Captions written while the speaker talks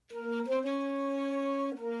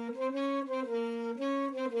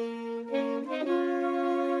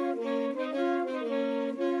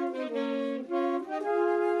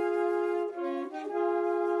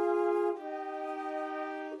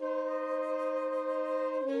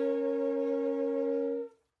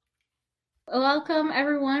Welcome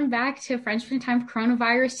everyone back to Friendship in Time of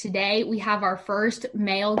Coronavirus. Today we have our first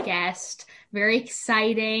male guest. Very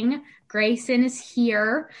exciting. Graecen is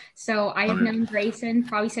here. So I have known Graecen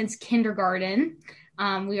probably since kindergarten.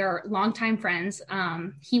 We are longtime friends.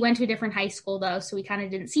 He went to a different high school though, so we kind of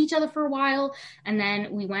didn't see each other for a while. And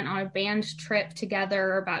then we went on a band trip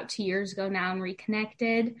together about 2 years ago now and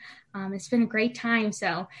reconnected. It's been a great time.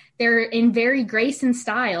 So they're in very Graecen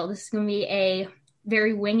style. This is going to be a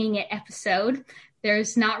very winging it episode.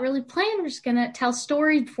 There's not really planned. We're just gonna tell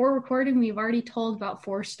stories before recording. We've already told about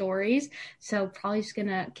 4 stories, so probably just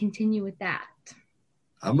gonna continue with that.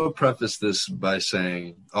 I'm gonna preface this by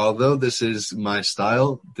saying, although this is my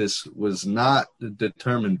style, this was not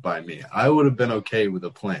determined by me. I would have been okay with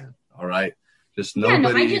a plan. All right, just nobody.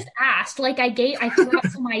 Yeah, no, I just asked. Like I threw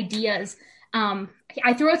out some ideas.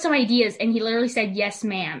 I threw out some ideas and he literally said, yes,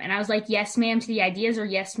 ma'am. And I was like, yes, ma'am to the ideas, or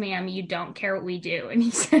yes, ma'am, you don't care what we do. And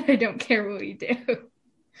he said, I don't care what we do.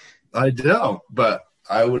 I don't, but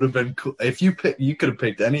I would have been cool. If you could have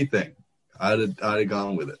picked anything. I'd have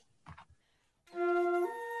gone with it.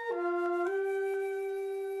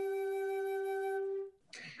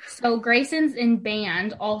 So Graecen's in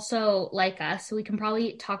band, also like us, so we can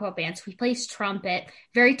probably talk about bands. He plays trumpet,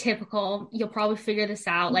 very typical. You'll probably figure this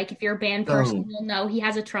out. Like if you're a band person, you'll know he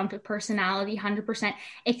has a trumpet personality, 100%.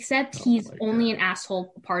 Except he's only an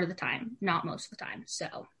asshole part of the time, not most of the time.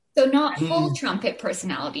 So not full trumpet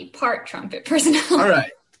personality, part trumpet personality. All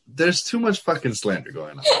right, there's too much fucking slander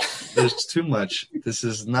going on. There's too much. This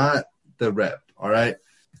is not the rep. All right.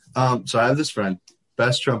 So I have this friend,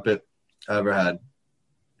 best trumpet I ever had.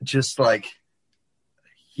 Just like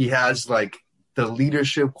he has like the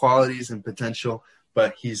leadership qualities and potential,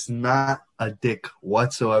 but he's not a dick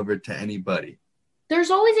whatsoever to anybody. There's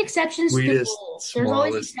always exceptions to the rules. There's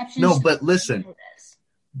always exceptions. No, but listen,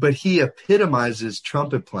 but he epitomizes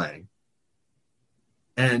trumpet playing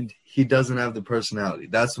and he doesn't have the personality.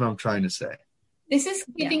 That's what I'm trying to say. This is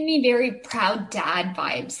giving me very proud dad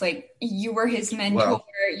vibes. Like you were his mentor.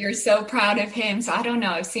 You're so proud of him. So I don't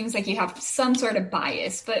know. It seems like you have some sort of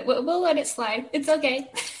bias, but we'll let it slide. It's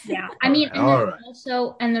okay. Yeah. I mean,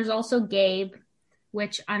 and there's also Gabe,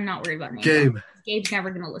 which I'm not worried about. Gabe's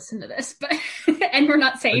never going to listen to this, but, and we're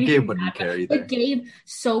not saying Gabe wouldn't care either. But Gabe,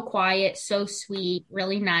 so quiet, so sweet,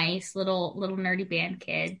 really nice, little nerdy band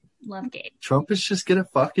kid. Love Gabe. Trumpets just get a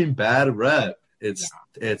fucking bad rep.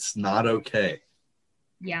 It's not okay.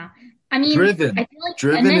 Yeah. I mean, driven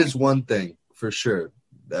is one thing for sure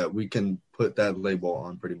that we can put that label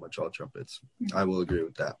on pretty much all trumpets. I will agree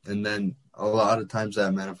with that. And then a lot of times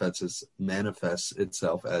that manifests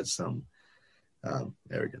itself as some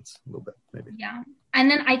arrogance a little bit, maybe. Yeah.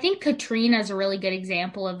 And then I think Katrina is a really good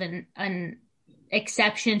example of an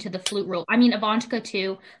exception to the flute rule. I mean, Avantika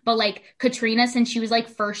too, but like Katrina, since she was like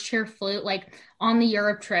first chair flute, like on the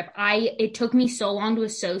Europe trip, it took me so long to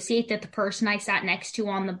associate that the person I sat next to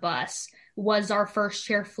on the bus was our first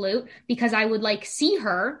chair flute, because I would like see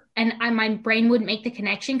her and my brain wouldn't make the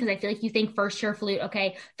connection, because I feel like you think first chair flute,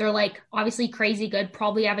 okay, they're like obviously crazy good,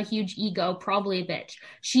 probably have a huge ego, probably a bitch.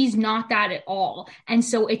 She's not that at all. And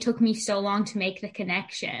so it took me so long to make the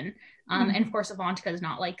connection. And of course, Avantika is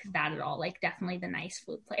not like that at all. Like definitely the nice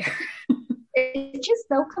flute player. It's just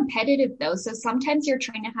so competitive though. So sometimes you're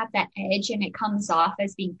trying to have that edge and it comes off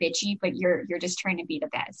as being bitchy, but you're just trying to be the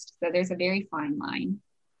best. So there's a very fine line.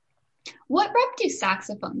 What rep do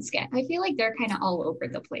saxophones get? I feel like they're kind of all over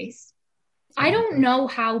the place. I don't know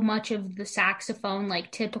how much of the saxophone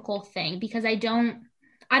like typical thing, because I don't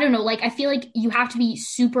know. Like I feel like you have to be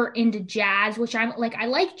super into jazz, which I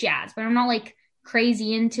like jazz, but I'm not like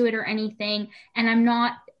crazy into it or anything, and I'm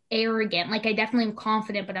not arrogant. Like I definitely am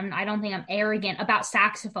confident, but I don't think I'm arrogant about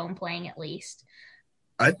saxophone playing, at least.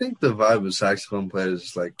 I think the vibe of saxophone players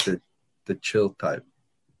is like the chill type,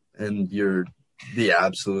 and you're the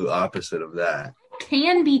absolute opposite of that.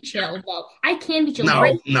 Can be chill though. I can be chill.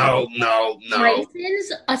 No.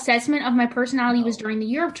 Grayson's assessment of my personality was during the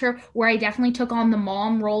Europe tour, where I definitely took on the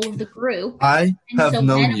mom role of the group. I have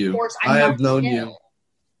known you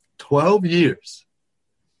 12 years.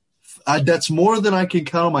 That's more than I can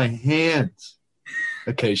count on my hands,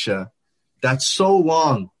 Acacia. That's so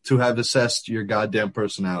long to have assessed your goddamn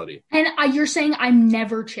personality. And you're saying I'm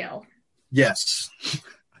never chill? Yes.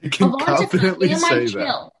 I can confidently say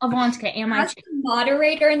that. Avantika, am I chill? As the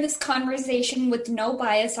moderator in this conversation with no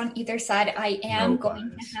bias on either side, I am going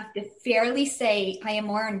to have to fairly say I am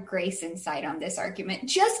more on Graecen's side on this argument.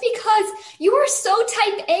 Just because you are so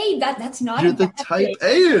type A, that's not You're the type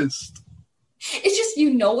A-ist. It's just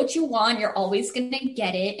you know what you want. You're always going to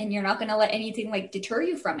get it, and you're not going to let anything like deter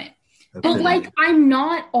you from it. But like I'm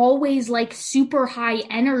not always like super high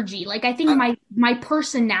energy. Like I think my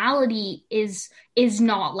personality is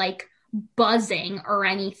not like buzzing or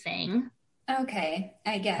anything. Okay,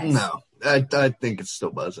 I guess. No, I think it's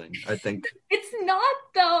still buzzing. I think It's not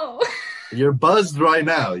though. you're buzzed right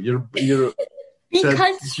now. You're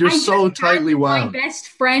Because you're I so just tightly had my wound. best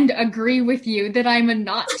friend agree with you that I'm a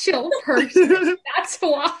not chill person. That's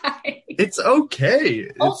why. It's okay.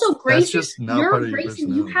 Also, That's Grayson, just not part of your You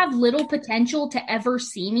personality. have little potential to ever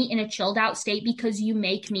see me in a chilled out state because you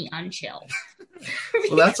make me unchill.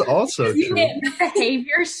 Well, that's also true. Your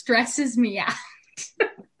behavior stresses me out.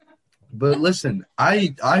 But listen,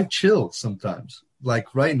 I chill sometimes.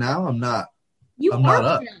 Like right now, I'm not Are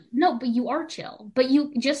up. chill. No, but you are chill. But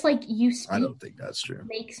you just like you speak I don't think that's true.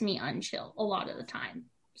 makes me unchill a lot of the time.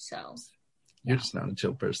 So you're just not a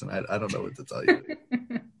chill person. I don't know what to tell you.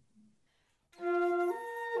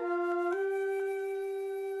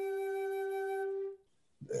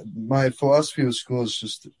 My philosophy of school is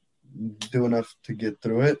just do enough to get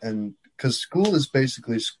through it, and because school is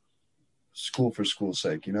basically school for school's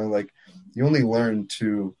sake, like you only learn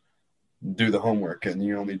to do the homework, and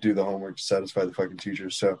you only do the homework to satisfy the fucking teacher.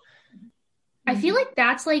 So I feel like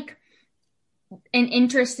that's like an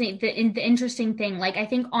interesting the interesting thing. Like I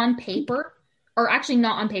think on paper, or actually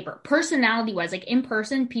not on paper, personality wise, like in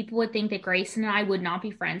person, people would think that Grace and I would not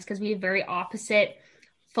be friends because we have very opposite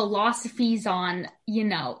philosophies on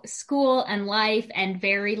school and life, and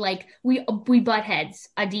very like we butt heads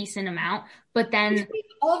a decent amount, but then we've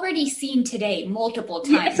already seen today multiple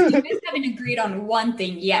times. You guys haven't agreed on one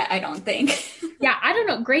thing yet, I don't think. Yeah, I don't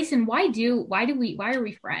know, Grayson, why are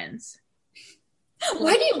we friends?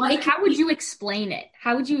 Why do you like how would you explain it?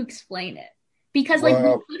 Because like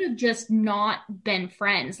we could have just not been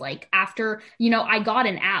friends. Like after we got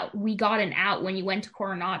an out when you went to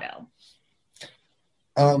Coronado.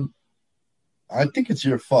 I think it's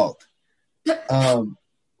your fault.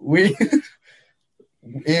 We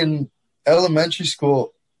in elementary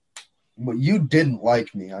school, you didn't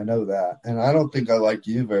like me. I know that, and I don't think I like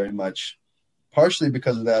you very much. Partially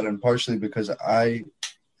because of that, and partially because I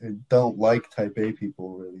don't like type A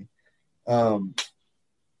people really.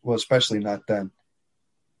 Well, especially not then.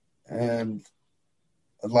 And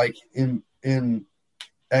like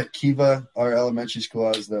at Kiva, our elementary school,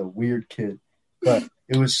 I was the weird kid, but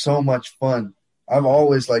it was so much fun. I've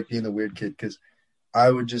always liked being the weird kid because I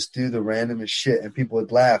would just do the randomest shit and people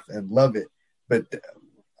would laugh and love it. But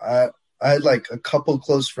I had like a couple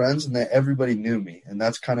close friends and everybody knew me, and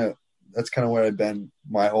that's kind of where I've been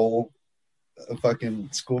my whole fucking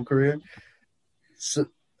school career. So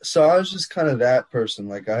I was just kind of that person.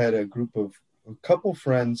 Like I had a couple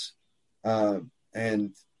friends,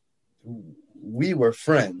 and we were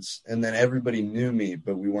friends, and then everybody knew me,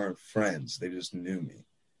 but we weren't friends. They just knew me.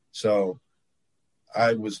 So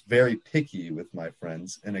I was very picky with my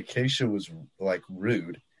friends, and Acacia was like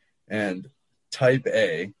rude and type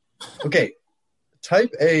A. Okay,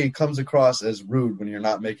 type A comes across as rude when you're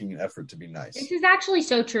not making an effort to be nice. This is actually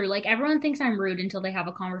so true. Like everyone thinks I'm rude until they have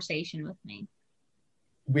a conversation with me.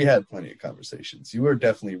 We had plenty of conversations. You were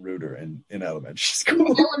definitely ruder in elementary school.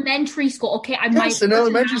 In elementary school, okay. Yes, in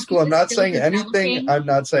elementary school. I'm not saying anything. I'm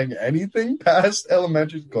not saying anything past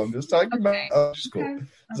elementary school. I'm just talking about elementary school. Okay.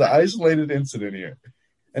 It's an isolated incident here.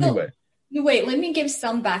 Anyway. Wait, let me give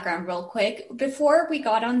some background real quick. Before we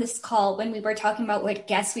got on this call, when we were talking about what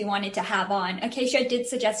guests we wanted to have on, Acacia did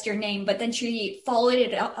suggest your name, but then she followed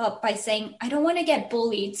it up by saying, I don't want to get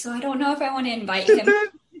bullied, so I don't know if I want to invite him.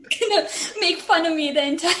 Gonna make fun of me the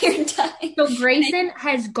entire time. So Grayson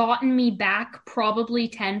has gotten me back probably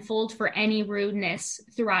tenfold for any rudeness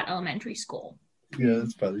throughout elementary school. Yeah,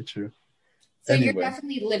 that's probably true. So anyway. You're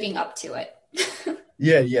definitely living up to it.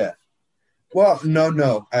 Yeah. Well,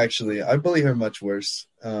 no, actually, I bully her much worse.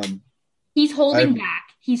 He's holding back.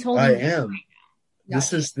 I am. Right now.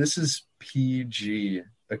 This is PG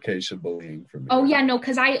Acacia bullying for me. Oh yeah, no,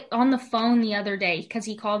 because I on the phone the other day, because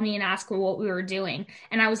he called me and asked what we were doing,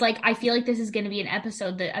 and I was like, I feel like this is going to be an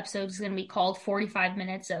episode. The episode is going to be called 45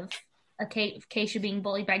 minutes of Acacia being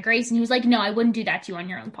bullied by Grace, and he was like, no, I wouldn't do that to you on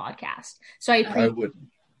your own podcast. So I wouldn't.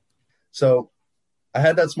 So I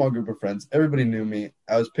had that small group of friends. Everybody knew me.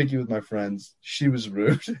 I was picky with my friends. She was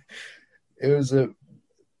rude. It was a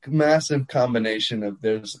massive combination of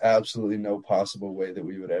there's absolutely no possible way that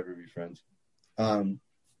we would ever be friends.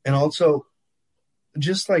 And also,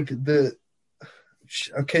 just like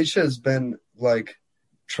Acacia has been like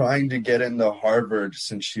trying to get into Harvard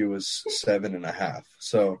since she was 7.5.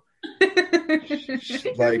 So,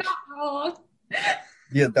 like, not wrong.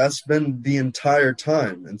 Yeah, that's been the entire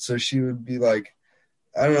time. And so she would be like,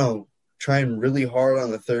 I don't know, trying really hard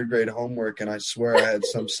on the third grade homework, and I swear I had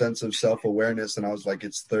some sense of self-awareness, and I was like,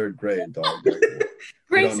 it's third grade, dog. Like,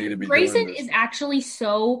 we don't need to be Grayson doing this. is actually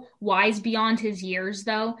so wise beyond his years,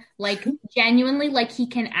 though. Like, genuinely, like, he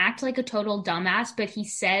can act like a total dumbass, but he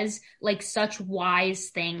says, like, such wise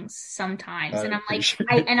things sometimes. I And I'm like,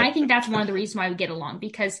 appreciate I think that's one of the reasons why we get along,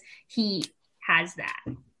 because he has that.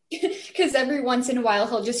 Because every once in a while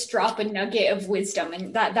he'll just drop a nugget of wisdom,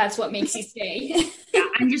 and that's what makes you stay. Yeah,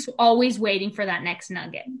 I'm just always waiting for that next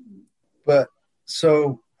nugget. But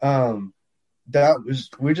so that was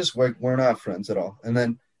we're not friends at all. And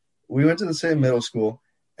then we went to the same middle school,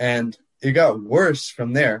 and it got worse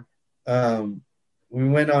from there. We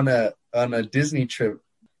went on a Disney trip.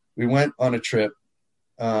 We went on a trip,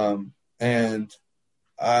 and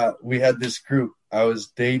we had this group. I was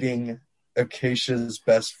dating Acacia's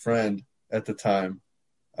best friend at the time,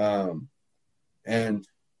 and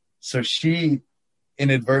so she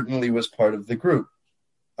inadvertently was part of the group.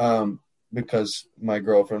 Because my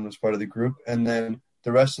girlfriend was part of the group, and then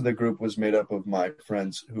the rest of the group was made up of my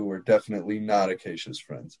friends who were definitely not Acacia's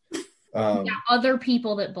friends. Yeah, other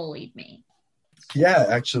people that bullied me. Yeah,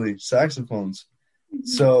 actually, saxophones.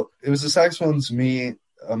 So it was the saxophones, me,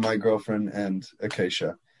 my girlfriend, and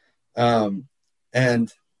Acacia.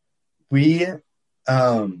 And we, I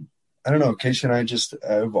don't know, Acacia and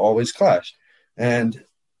I have always clashed. And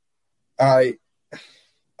I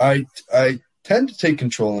tend to take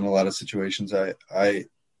control in a lot of situations. I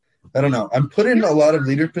don't know. I'm put in a lot of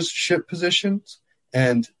leadership positions,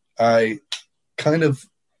 and I kind of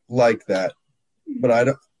like that, but I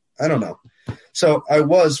don't know. So I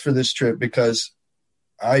was for this trip because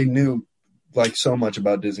I knew like so much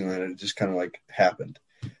about Disneyland, and it just kind of like happened.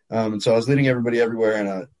 And so I was leading everybody everywhere,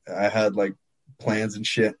 and I had like plans and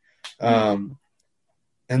shit. And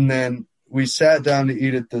then we sat down to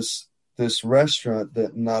eat at this restaurant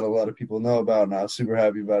that not a lot of people know about, and I was super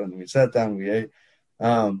happy about it. And we sat down, we ate,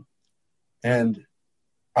 and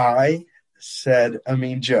I said a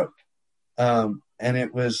mean joke, and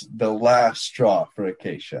it was the last straw for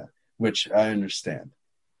Acacia, which I understand.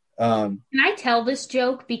 Can I tell this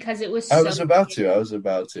joke because it was I was about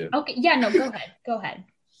to. Okay, yeah, no, go ahead.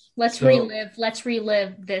 Let's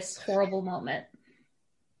relive this horrible moment.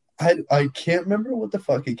 I can't remember what the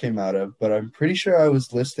fuck it came out of, but I'm pretty sure I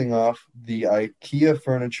was listing off the IKEA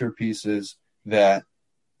furniture pieces that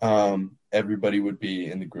everybody would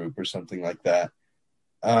be in the group or something like that.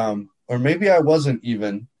 Or maybe I wasn't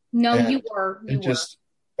even. No, you were.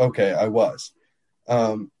 Okay, I was.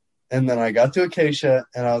 And then I got to Acacia,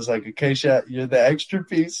 and I was like, Acacia, you're the extra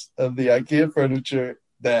piece of the IKEA furniture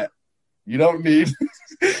that you don't need.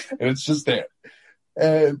 And it's just there.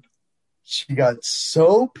 And she got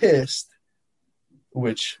so pissed,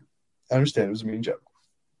 which I understand it was a mean joke.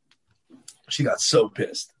 She got so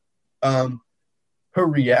pissed. Her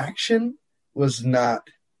reaction was not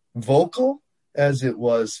vocal as it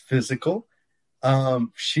was physical.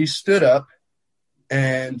 She stood up,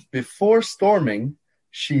 and before storming,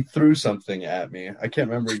 she threw something at me. I can't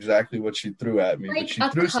remember exactly what she threw at me, but she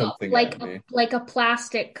threw something at me. Like a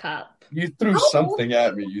plastic cup. You threw something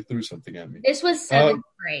at me. This was 7th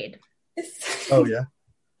grade. Oh, yeah?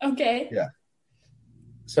 Okay. Yeah.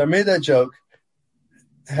 So I made that joke,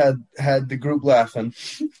 had the group laughing.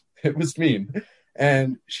 It was mean.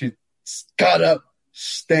 And she got up,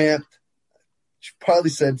 stamped. She probably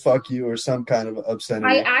said fuck you or some kind of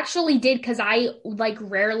obscenity. I actually did, because I like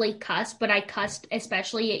rarely cuss, but I cussed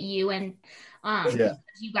especially at you, and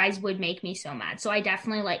you guys would make me so mad. So I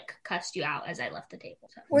definitely like cussed you out as I left the table.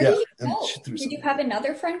 Where did you go? Did you have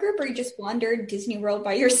another friend group, or you just wandered Disney World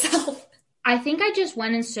by yourself? I think I just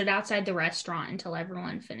went and stood outside the restaurant until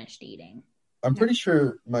everyone finished eating. I'm pretty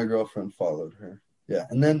sure my girlfriend followed her. Yeah.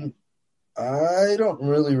 And then I don't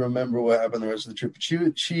really remember what happened the rest of the trip. But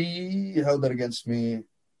she held that against me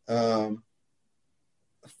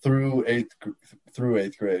through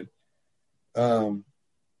eighth grade. And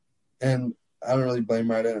I don't really blame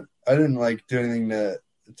her. I didn't like do anything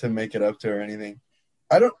to make it up to her or anything.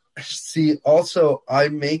 I don't see. Also, I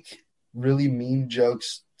make really mean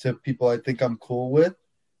jokes to people I think I'm cool with.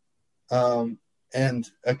 And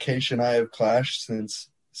Acacia and I have clashed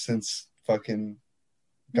since fucking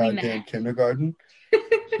goddamn kindergarten.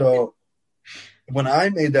 So when I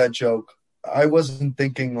made that joke, I wasn't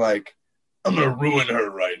thinking like, I'm gonna ruin her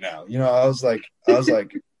right now. You know, I was like,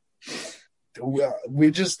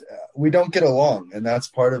 we don't get along, and that's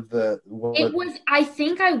part of I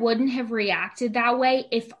think I wouldn't have reacted that way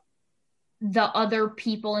if the other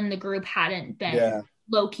people in the group hadn't been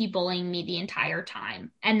low-key bullying me the entire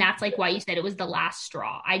time. And that's like why you said it was the last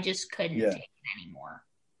straw. I just couldn't take it anymore.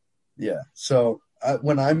 Yeah. So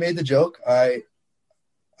when I made the joke, I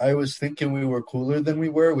was thinking we were cooler than we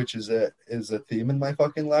were, which is a theme in my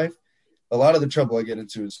fucking life. A lot of the trouble I get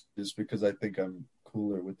into is because I think I'm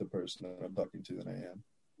cooler with the person that I'm talking to than I am.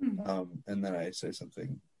 And then I say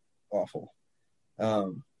something awful.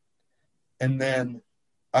 And then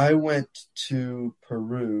I went to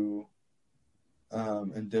Peru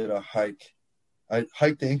and did a hike. I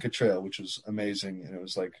hiked the Inca Trail, which was amazing, and it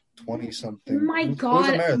was like 20 something. Oh my It was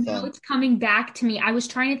God, a marathon. now it's coming back to me. I was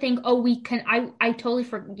trying to think, oh, we can, I totally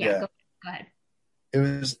forgot. Yeah, go ahead. It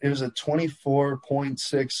was a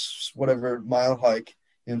 24.6 whatever mile hike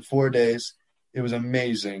in 4 days. It was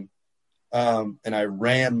amazing. And I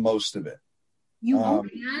ran most of it. You ran?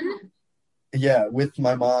 Yeah, with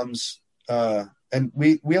my mom's and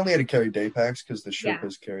we only had to carry day packs because the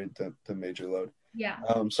Sherpas carried the major load. Yeah.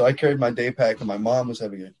 So I carried my day pack, and my mom was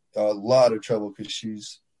having a lot of trouble because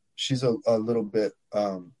she's a little bit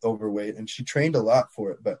overweight, and she trained a lot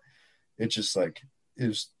for it, but it just like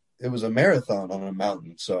it was a marathon on a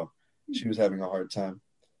mountain, so she was having a hard time.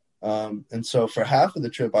 And so for half of the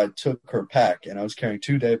trip, I took her pack, and I was carrying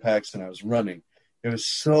 2 day packs, and I was running. It was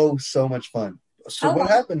so much fun. So what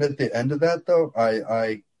happened at the end of that, though?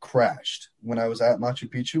 I crashed when I was at Machu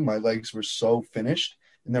Picchu. My legs were so finished,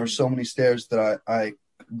 and there were so many stairs that I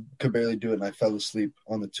could barely do it, and I fell asleep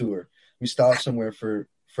on the tour. We stopped somewhere for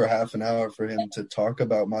half an hour for him to talk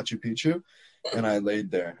about Machu Picchu, and I laid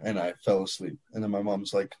there and I fell asleep. And then my mom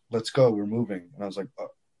was like, "Let's go, we're moving." And I was like, "Oh,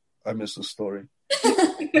 I missed the story."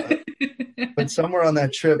 But somewhere on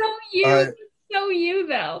that trip, So you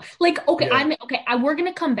though. Like, okay, yeah. we're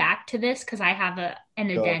gonna come back to this because I have an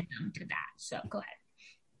addendum to that. So go ahead.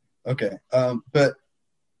 Okay. But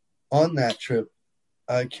on that trip,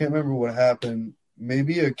 I can't remember what happened.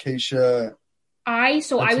 Maybe Acacia. I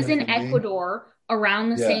was in Ecuador around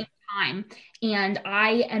the same time, and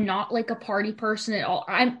I am not like a party person at all.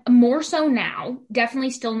 I'm more so now,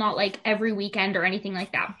 definitely still not like every weekend or anything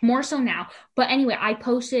like that. More so now. But anyway, I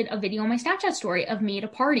posted a video on my Snapchat story of me at a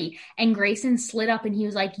party, and Graecen slid up and he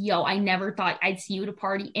was like, "Yo, I never thought I'd see you at a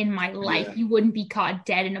party in my life. Yeah. You wouldn't be caught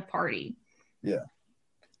dead in a party." Yeah.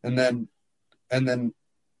 And then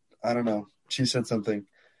I don't know. She said something,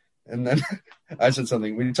 and then I said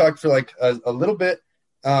something. We talked for like a little bit,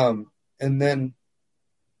 and then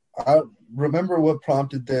I remember what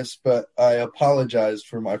prompted this, but I apologized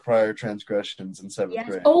for my prior transgressions in 7th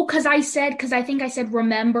grade. Oh, because I think I said,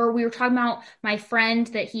 remember, we were talking about my friend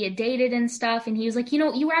that he had dated and stuff. And he was like,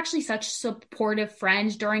 you were actually such supportive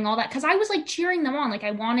friends during all that. Because I was like cheering them on. Like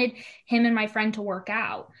I wanted him and my friend to work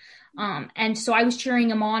out. And so I was cheering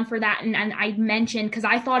him on for that. And I mentioned, because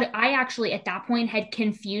I thought I actually at that point had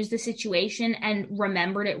confused the situation and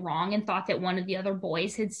remembered it wrong and thought that one of the other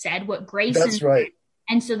boys had said what Graecen said. That's right.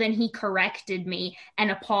 And so then he corrected me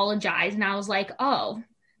and apologized. And I was like, oh,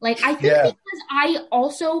 like I think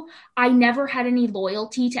because I never had any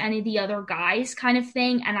loyalty to any of the other guys kind of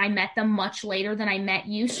thing. And I met them much later than I met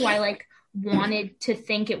you. So I like wanted to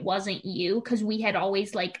think it wasn't you because we had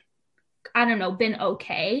always like, I don't know, been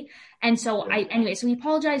okay. And so so we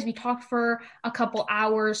apologized. We talked for a couple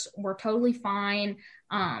hours. We're totally fine.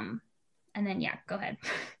 And then, go ahead.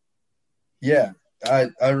 Yeah.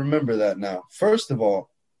 I remember that now. First of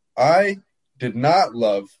all, I did not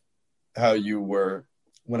love how you were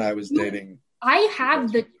when I was dating. I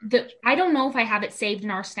have I don't know if I have it saved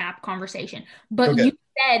in our Snap conversation, but you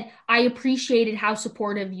said I appreciated how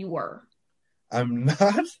supportive you were. I'm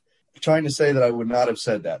not trying to say that I would not have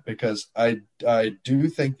said that because I do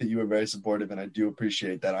think that you were very supportive and I do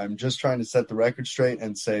appreciate that. I'm just trying to set the record straight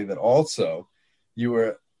and say that also you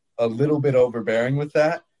were a little bit overbearing with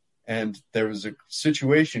that. And there was a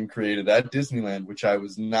situation created at Disneyland, which I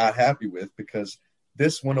was not happy with because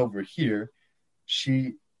this one over here,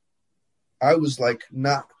 I was like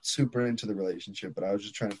not super into the relationship, but I was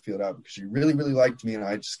just trying to feel it out because she really, really liked me. And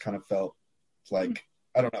I just kind of felt like,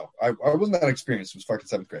 I don't know. I wasn't that experienced. It was fucking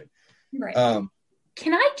 7th grade. Right.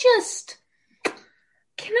 Can I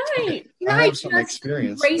have some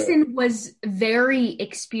experience. Graecen was very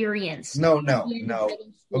experienced. No.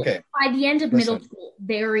 Okay. By the end of middle school,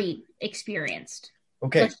 very experienced.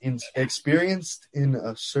 Okay. Experienced in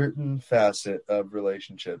a certain facet of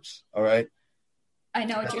relationships. All right. I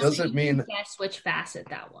know what you're doesn't saying. mean guess which facet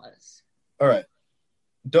that was. All right.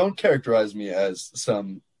 Don't characterize me as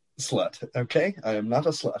some slut. Okay. I am not a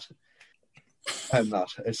slut. I'm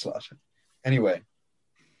not a slut. Anyway,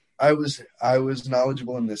 I was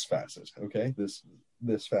knowledgeable in this facet. Okay,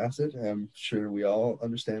 this facet. I'm sure we all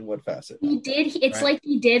understand what facet. He did. It's right? like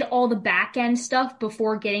he did all the back end stuff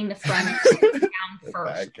before getting the front end down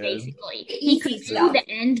first. Basically, he could do the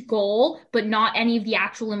end goal, but not any of the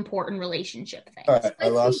actual important relationship things. All right, I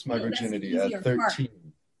lost my virginity at 13.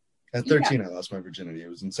 At 13, I lost my virginity. It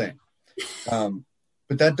was insane.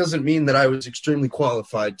 But that doesn't mean that I was extremely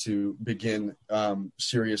qualified to begin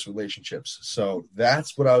serious relationships. So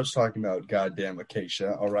that's what I was talking about, goddamn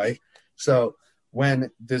Acacia, all right? So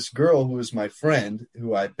when this girl who was my friend,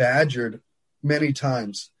 who I badgered many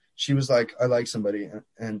times, she was like, I like somebody.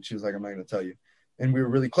 And she was like, I'm not going to tell you. And we were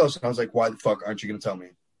really close. And I was like, why the fuck aren't you going to tell me?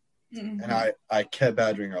 Mm-hmm. And I kept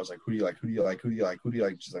badgering her. I was like, who do you like? Who do you like? Who do you like? Who do you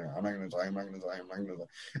like? She's like, I'm not going to tell you. I'm not going to tell you. I'm not going to tell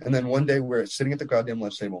you. And then one day we're sitting at the goddamn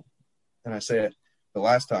lunch table. And I say it the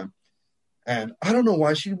last time. And I don't know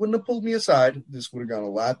why she wouldn't have pulled me aside. This would have gone a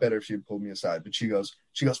lot better if she had pulled me aside. But she goes,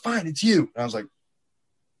 fine, it's you. And I was like,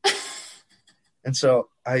 and so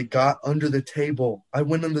I got under the table. I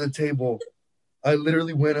went under the table. I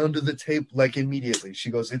literally went under the table like immediately. She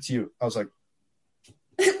goes, it's you. I was like,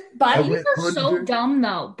 boys are so dumb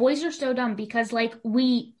though. Boys are so dumb because like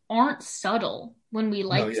we aren't subtle when we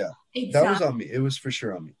like. No, yeah, exactly. That was on me. It was for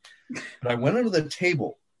sure on me. But I went under the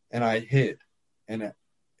table and I hid, and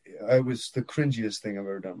I was the cringiest thing I've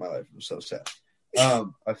ever done in my life. It was so sad.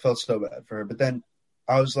 I felt so bad for her. But then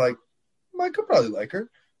I was like, I could probably like her.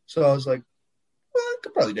 So I was like, well, I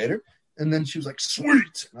could probably date her. And then she was like,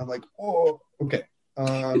 sweet. And I'm like, oh, okay.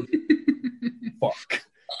 Fuck.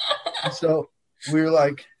 So we were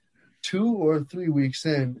like 2 or 3 weeks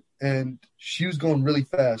in, and she was going really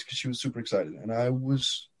fast because she was super excited. And I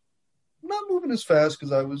was not moving as fast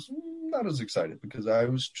because I was not as excited because I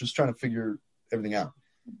was just trying to figure everything out.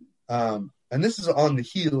 And this is on the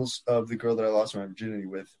heels of the girl that I lost my virginity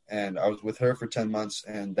with. And I was with her for 10 months.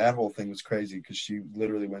 And that whole thing was crazy because she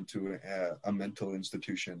literally went to a mental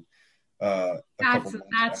institution. That's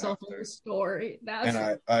a whole story.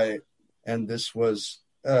 And this was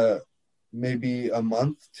maybe a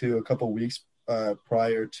month to a couple weeks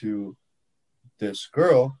prior to this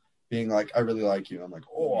girl being like, I really like you. I'm like,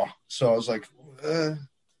 oh. So I was like,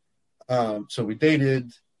 so we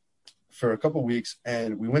dated for a couple weeks,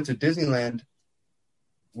 and we went to Disneyland,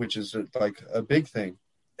 which is like a big thing.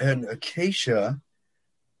 And Acacia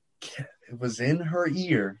was in her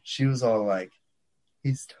ear. She was all like,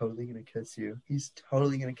 he's totally going to kiss you. He's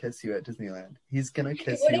totally going to kiss you at Disneyland. He's going to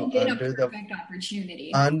kiss you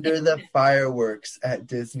under the fireworks at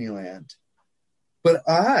Disneyland. But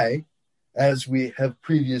I, as we have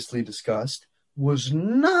previously discussed, was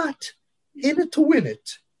not in it to win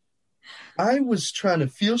it. I was trying to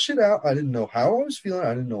feel shit out. I didn't know how I was feeling.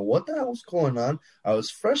 I didn't know what the hell was going on. I was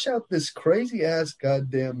fresh out this crazy ass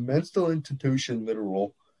goddamn mental institution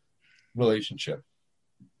literal relationship.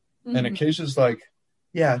 Mm-hmm. And Acacia's like,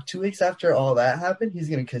 yeah, 2 weeks after all that happened, he's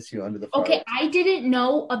going to kiss you under the fire. Okay, I didn't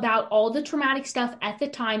know about all the traumatic stuff at the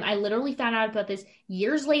time. I literally found out about this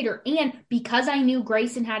years later. And because I knew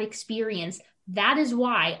Graecen had experience, that is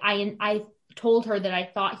why I told her that I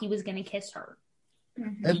thought he was going to kiss her.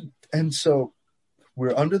 Mm-hmm. And so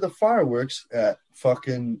we're under the fireworks at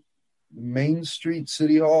fucking Main Street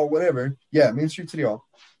City Hall, whatever. Yeah, Main Street City Hall.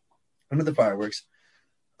 Under the fireworks.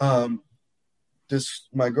 My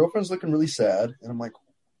girlfriend's looking really sad, and I'm like,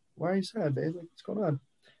 why are you sad, babe? Like, what's going on?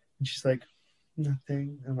 And she's like,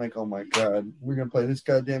 nothing. I'm like, oh my God, we're gonna play this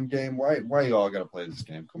goddamn game. Why you all gotta play this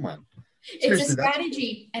game? Come on. Seriously, it's a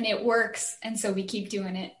strategy and it works, and so we keep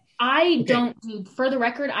doing it. For the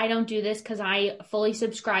record, I don't do this because I fully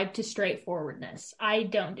subscribe to straightforwardness. I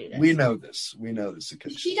don't do this. We know this.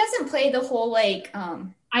 Acacia. She doesn't play the whole like.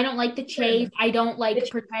 I don't like the chase. I don't like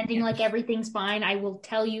pretending like everything's fine. I will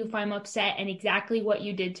tell you if I'm upset and exactly what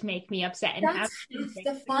you did to make me upset. And that's half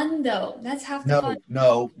the fun, though. That's half the fun.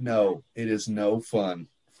 No. It is no fun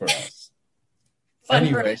for us.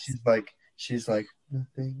 Anyway, she's like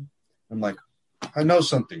nothing. I'm like, I know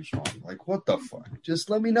something's wrong. Like, what the fuck? Just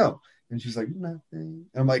let me know. And she's like, nothing.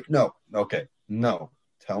 And I'm like, no. Okay, no.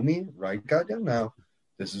 Tell me right goddamn now.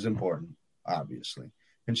 This is important, obviously.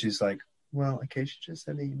 And she's like, well, Acacia just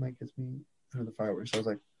said that you might kiss me under the fireworks. I was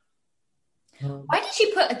like, why did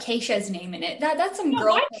she put Acacia's name in it? That's some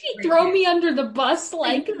girl. Why did she throw me under the bus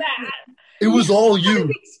like that? It was all you. I would have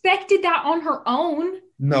expected that on her own.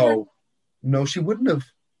 No, she wouldn't have.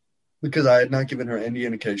 Because I had not given her any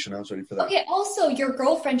indication. I was ready for that. Okay, also, your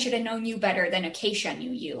girlfriend should have known you better than Acacia knew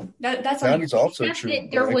you. That is also true.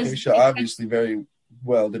 Acacia obviously very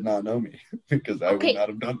well did not know me because I would not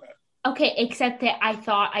have done that. Okay, except that I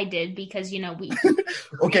thought I did because, we...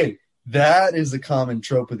 Okay, that is a common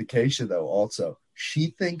trope with Acacia, though, also. she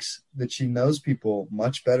thinks that she knows people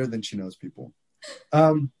much better than she knows people.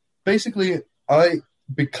 Basically,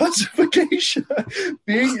 because of Acacia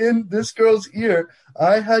being in this girl's ear,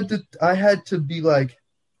 I had to be like,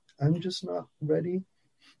 I'm just not ready.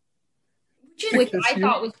 Which I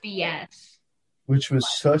thought was BS. Which was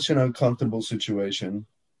such an uncomfortable situation.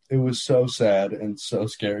 It was so sad and so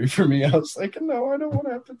scary for me. I was like, no, I don't want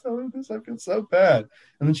to have to tell her this. I feel so bad.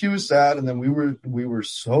 And then she was sad, and then we were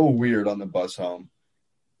so weird on the bus home.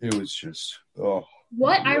 It was just, oh.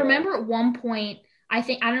 What? Yeah. I remember at one point, I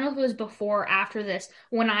don't know if it was before or after this,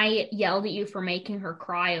 when I yelled at you for making her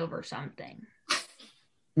cry over something.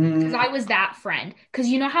 Because I was that friend. Because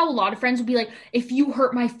you know how a lot of friends would be like, if you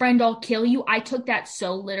hurt my friend, I'll kill you. I took that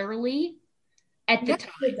so literally at the time.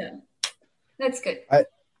 Good, that's good.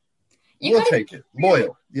 We'll take it.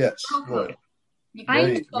 Loyal. Yes. Loyal.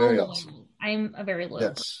 I'm so loyal. Awesome. I'm a very loyal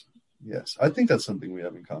person. Yes. I think that's something we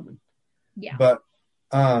have in common. Yeah. But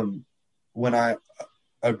when I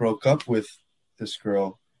broke up with this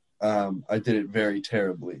girl, I did it very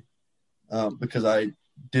terribly because I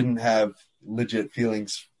didn't have legit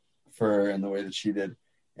feelings for her in the way that she did.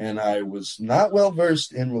 And I was not well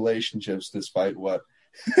versed in relationships, despite what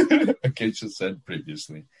Acacia said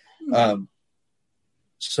previously.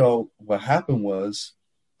 So what happened was,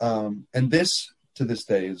 and this to this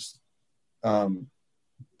day is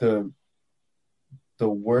the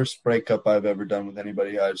worst breakup I've ever done with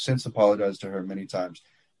anybody. I've since apologized to her many times.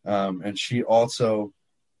 And she also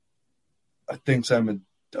thinks I'm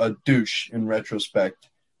a douche in retrospect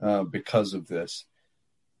because of this.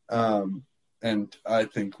 And I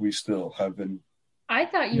think we still have an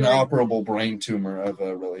inoperable brain tumor of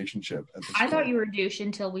a relationship at this point. Thought you were a douche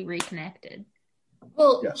until we reconnected.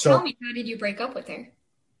 Well, tell me, how did you break up with her?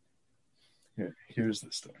 Here's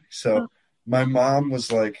the story. So my mom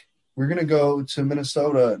was like, we're going to go to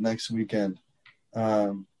Minnesota next weekend.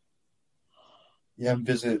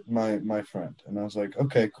 Visit my friend. And I was like,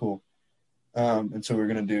 okay, cool. And so we're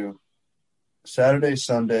going to do Saturday,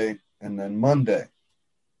 Sunday, and then Monday.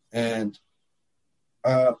 And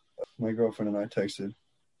my girlfriend and I texted.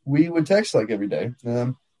 We would text like every day.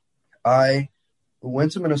 I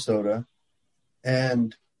went to Minnesota,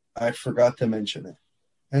 and I forgot to mention it.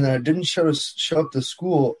 And then I didn't show up to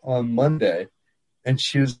school on Monday, and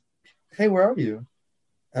she was, hey, where are you?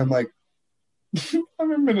 I'm like,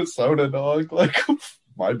 I'm in Minnesota, dog. Like,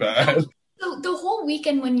 my bad. So the whole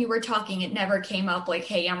weekend when you were talking, it never came up like,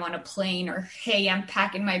 hey, I'm on a plane, or hey, I'm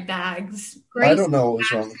packing my bags. I don't know what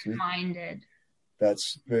was wrong with me. Minded.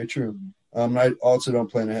 That's very true. I also don't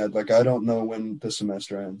plan ahead. Like, I don't know when the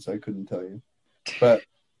semester ends. I couldn't tell you.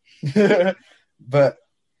 But,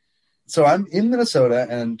 so I'm in Minnesota,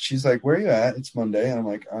 and she's like, where are you at? It's Monday. And I'm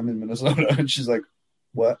like, I'm in Minnesota. And she's like,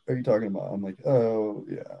 what are you talking about? I'm like, oh,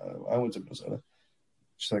 yeah, I went to Minnesota.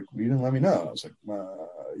 She's like, well, you didn't let me know. I was like,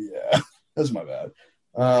 yeah, that's my bad.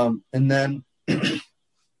 And then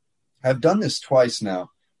I've done this twice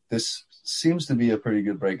now. This seems to be a pretty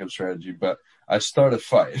good breakup strategy, but I start a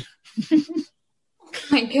fight. Oh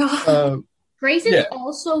my God. Grayson is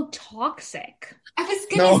also toxic. I was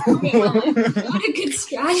going to say, what a good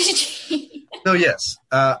strategy. No, yes.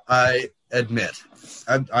 I admit.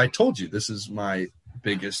 I told you this is my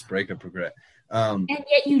biggest breakup regret. And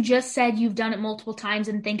yet you just said you've done it multiple times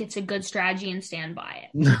and think it's a good strategy and stand by it.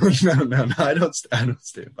 No, I don't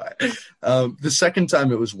stand by it. The second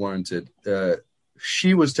time it was warranted.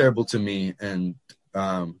 She was terrible to me, and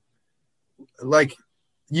like,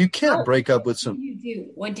 you can't break up with some.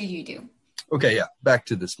 What did you do? Okay, yeah, back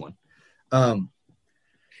to this one.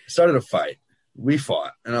 Started a fight. We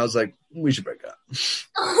fought, and I was like, we should break up.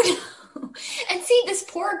 Oh no! And see, this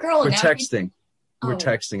poor girl. We're texting. We're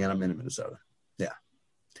texting, and I'm in Minnesota. Yeah,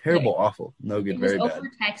 terrible, awful, no good, very bad.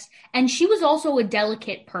 Text, and she was also a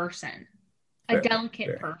delicate person.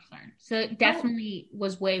 Delicate person. So it definitely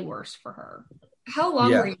was way worse for her. How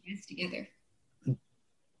long were you guys together?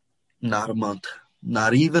 Not a month.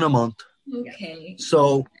 Not even a month. Okay.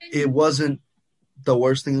 So it wasn't the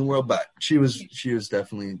worst thing in the world, but she was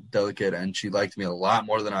definitely delicate, and she liked me a lot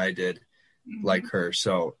more than I did like her.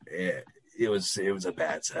 So it was a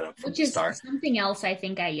bad setup from the start. Which is something else I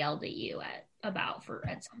think I yelled at you at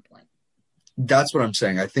some point. That's what I'm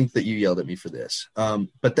saying. I think that you yelled at me for this.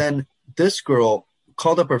 But then this girl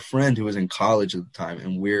called up her friend who was in college at the time,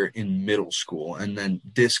 and we're in middle school. And then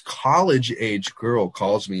this college-age girl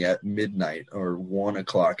calls me at midnight or 1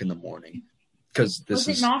 o'clock in the morning. Because this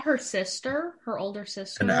was it not her sister, her older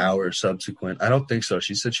sister? An hour subsequent. I don't think so.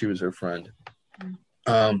 She said she was her friend.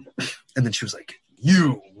 And then she was like,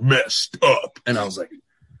 you messed up. And I was like,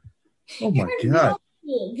 oh my God.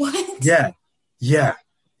 What? Yeah.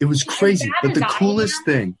 It was crazy. As But bad the as I coolest am-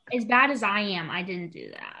 thing, As bad as I am, I didn't do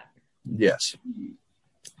that. yes.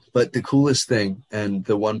 But the coolest thing, and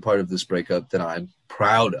the one part of this breakup that I'm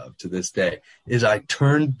proud of to this day, is I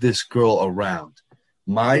turned this girl around.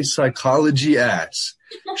 My psychology ass.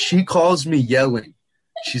 She calls me yelling.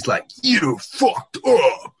 She's like, "You fucked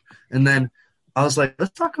up." And then I was like,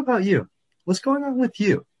 "Let's talk about you. What's going on with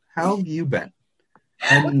you? How have you been?"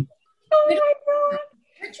 And Oh my God.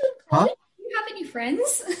 Aren't you in college? Do you have any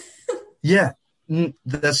friends? yeah,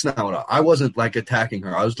 that's not what I wasn't like attacking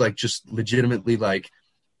her. I was like just legitimately like,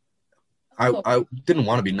 I didn't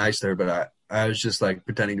want to be nice to her, but I was just like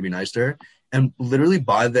pretending to be nice to her. And literally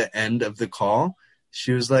by the end of the call,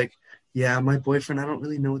 she was like, "Yeah, my boyfriend, I don't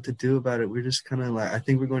really know what to do about it. We're just kind of like, I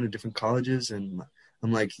think we're going to different colleges." And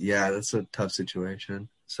I'm like, "Yeah, that's a tough situation."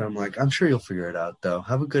 So I'm like, "I'm sure you'll figure it out though.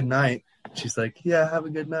 Have a good night." She's like, "Yeah, have a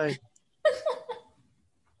good night."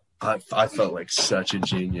 I felt like such a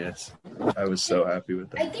genius. I was so happy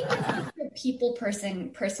with I that. think it's the people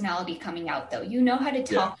personality coming out though. You know how to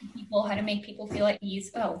talk to people, how to make people feel at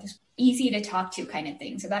ease. Oh, just easy to talk to kind of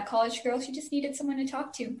thing. So that college girl, she just needed someone to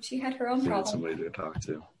talk to. She had her own Needed problem. somebody to talk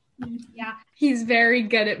to. Yeah, he's very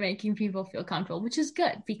good at making people feel comfortable, which is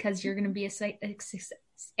good because you're going to be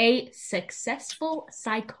a successful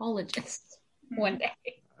psychologist one day.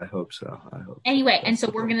 I hope so. I hope so. Anyway, and That's so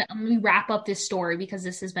the we're goal. going to wrap up this story because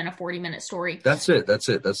this has been a 40-minute story. That's it. That's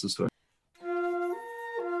the story.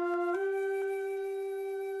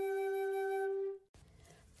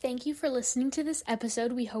 Thank you for listening to this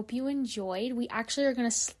episode. We hope you enjoyed. We actually are going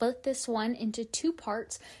to split this one into 2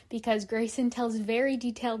 parts because Graecen tells very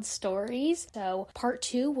detailed stories. So part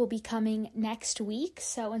 2 will be coming next week.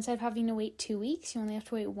 So instead of having to wait 2 weeks, you only have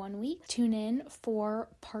to wait 1 week. Tune in for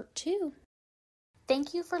part 2.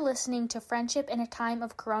 Thank you for listening to Friendship in a Time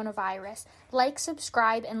of Coronavirus. Like,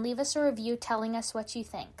 subscribe, and leave us a review telling us what you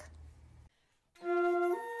think.